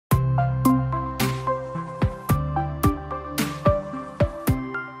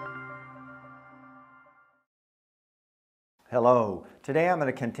Hello. Today I'm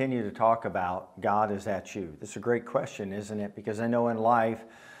going to continue to talk about God is that you. This is a great question, isn't it? Because I know in life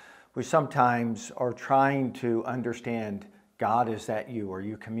we sometimes are trying to understand, God is that you? Are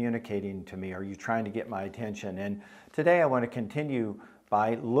you communicating to me? Are you trying to get my attention? And today I want to continue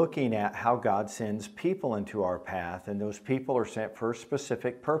by looking at how God sends people into our path, and those people are sent for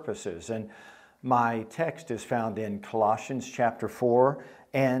specific purposes. And my text is found in Colossians chapter 4.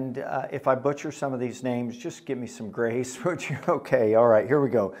 And if I butcher some of these names, just give me some grace, would you? Okay, all right, here we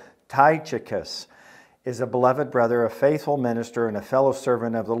go. Tychicus is a beloved brother, a faithful minister, and a fellow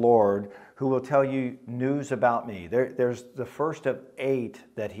servant of the Lord, who will tell you news about me. There's the first of 8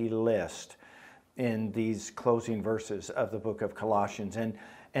 that he lists in these closing verses of the book of Colossians. And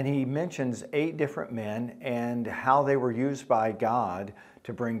he mentions 8 different men and how they were used by God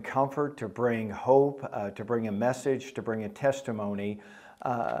to bring comfort, to bring hope, to bring a message, to bring a testimony,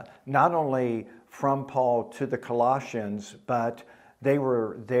 not only from Paul to the Colossians, but they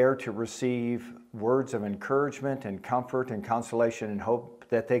were there to receive words of encouragement and comfort and consolation and hope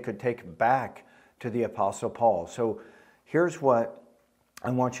that they could take back to the Apostle Paul. So here's what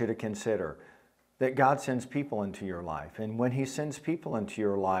I want you to consider, that God sends people into your life. And when he sends people into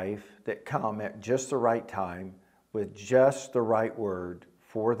your life that come at just the right time, with just the right word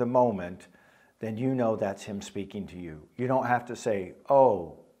for the moment, then you know that's him speaking to you. You don't have to say,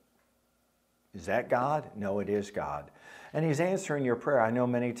 oh, is that God? No, it is God. And he's answering your prayer. I know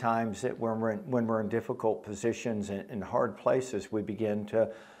many times that when we're in difficult positions and in hard places, we begin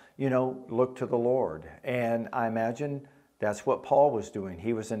to, look to the Lord. And I imagine that's what Paul was doing.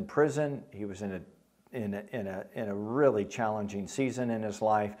 He was in prison. He was in a really challenging season in his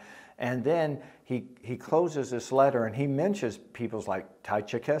life. And then he closes this letter and he mentions people like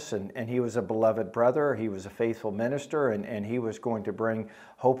Tychicus, and he was a beloved brother, he was a faithful minister, and he was going to bring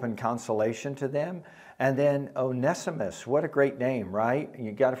hope and consolation to them. And then Onesimus, what a great name, right?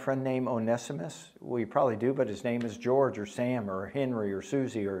 You got a friend named Onesimus? Well, you probably do, but his name is George or Sam or Henry or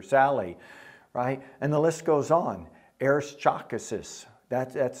Susie or Sally, right? And the list goes on. Aristarchus,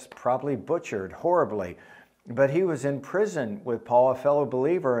 that's probably butchered horribly. But he was in prison with Paul, a fellow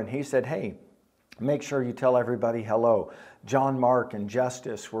believer, and he said, hey, make sure you tell everybody hello. John Mark and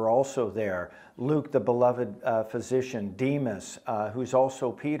Justus were also there. Luke, the beloved physician, Demas, who's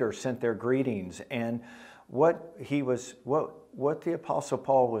also Peter, sent their greetings. And what the Apostle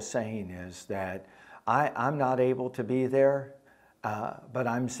Paul was saying is that I'm not able to be there, but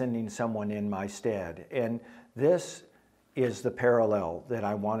I'm sending someone in my stead. And this is the parallel that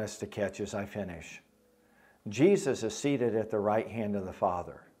I want us to catch as I finish. Jesus is seated at the right hand of the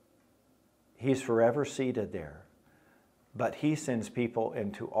Father. He's forever seated there. But he sends people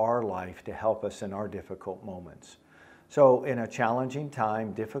into our life to help us in our difficult moments. So in a challenging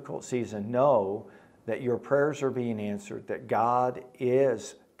time, difficult season, know that your prayers are being answered, that God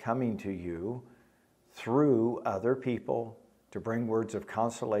is coming to you through other people to bring words of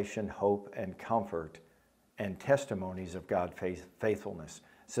consolation, hope, and comfort, and testimonies of God's faithfulness.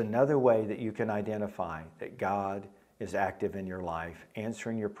 It's another way that you can identify that God is active in your life,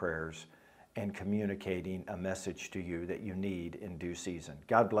 answering your prayers, and communicating a message to you that you need in due season.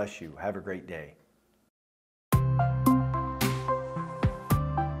 God bless you. Have a great day.